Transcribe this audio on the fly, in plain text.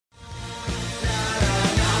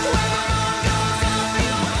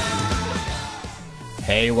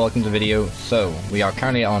Hey, welcome to the video. So, we are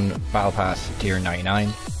currently on Battle Pass tier 99.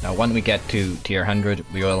 Now when we get to tier 100,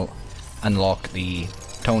 we will unlock the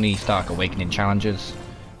Tony Stark Awakening challenges.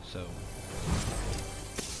 So,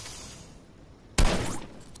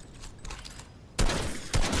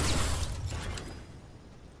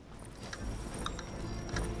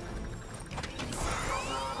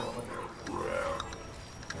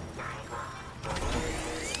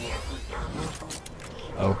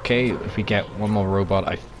 okay, if we get one more robot,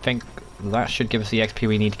 I think that should give us the XP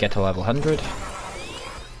we need to get to level 100.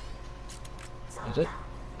 Is it?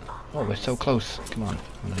 Oh, we're so close. Come on.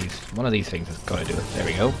 One of these things has got to do it. There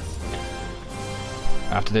we go.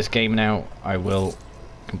 After this game now, I will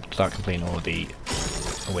start completing all of the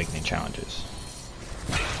Awakening challenges.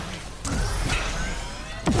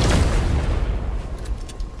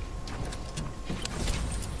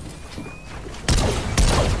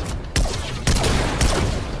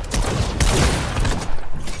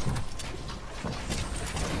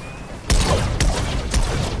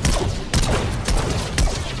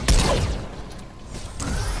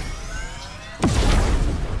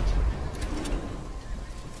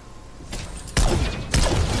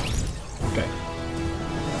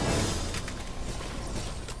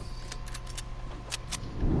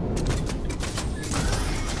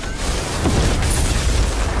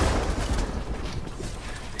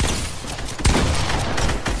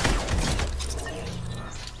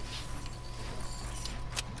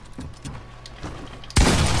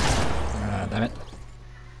 Damn it.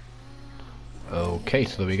 Okay,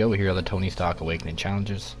 so there we go. Here are the Tony Stark Awakening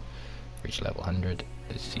challenges. Reach level 100.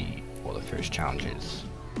 Let's see what the first challenge is.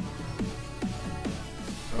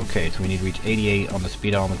 Okay, so we need to reach 88 on the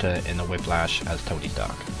speedometer in the Whiplash as Tony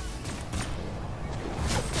Stark.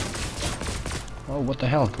 Oh, what the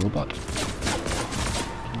hell, robot?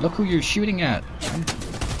 Look who you're shooting at!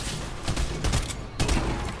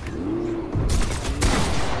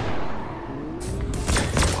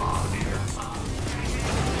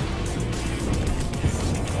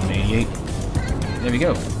 There we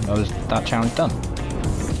go. That was that challenge done.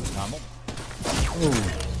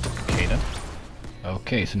 Okay then.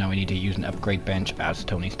 Okay, so now we need to use an upgrade bench as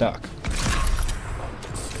Tony Stark.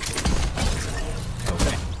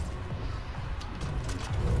 Okay.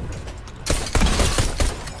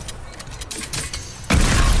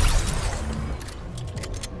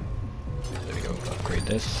 There we go. Upgrade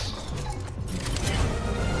this.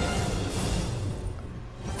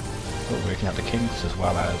 Working out the kinks as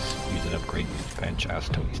well as use an upgrade bench as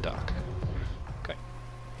Tony Stark. Okay.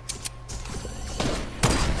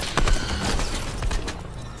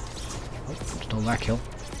 Oh, stole that kill.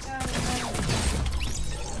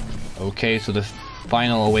 Okay, so the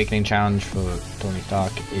final Awakening challenge for Tony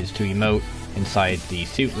Stark is to emote inside the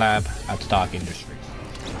suit lab at Stark Industries.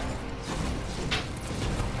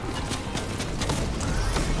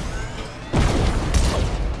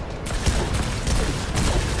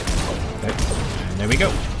 There we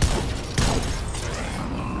go.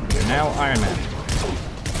 You're now Iron Man.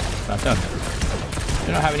 That's done.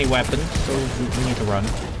 We don't have any weapons, so we need to run.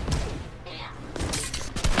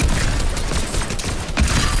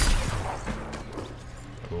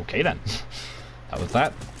 Okay then. That was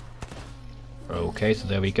that. Okay, so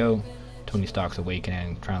there we go. Tony Stark's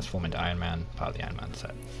Awakening, transform into Iron Man, part of the Iron Man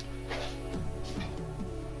set.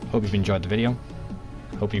 Hope you've enjoyed the video.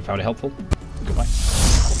 Hope you found it helpful. Goodbye.